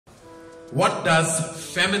What does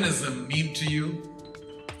feminism mean to you?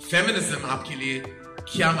 Feminism आपके लिए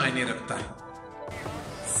क्या मायने रखता है?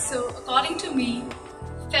 So according to me,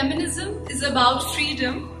 feminism is about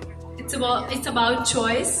freedom. It's about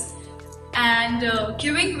choice and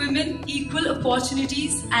giving women equal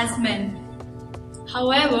opportunities as men.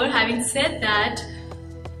 However, having said that,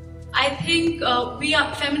 I think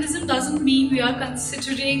feminism doesn't mean we are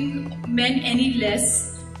considering men any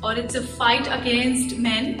less or it's a fight against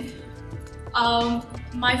men.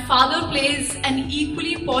 My father plays an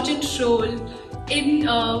equally important role in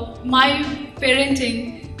my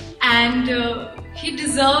parenting, and he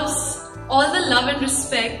deserves all the love and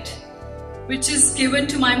respect which is given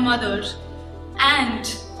to my mother. And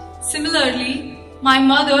similarly, my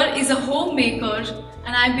mother is a homemaker,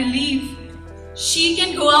 and I believe she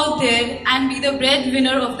can go out there and be the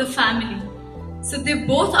breadwinner of the family. So they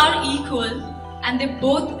both are equal and they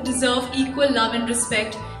both deserve equal love and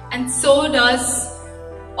respect, and so does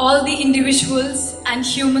all the individuals and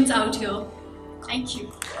humans out here. Thank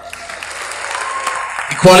you.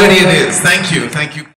 Equality it is. Thank you. Thank you.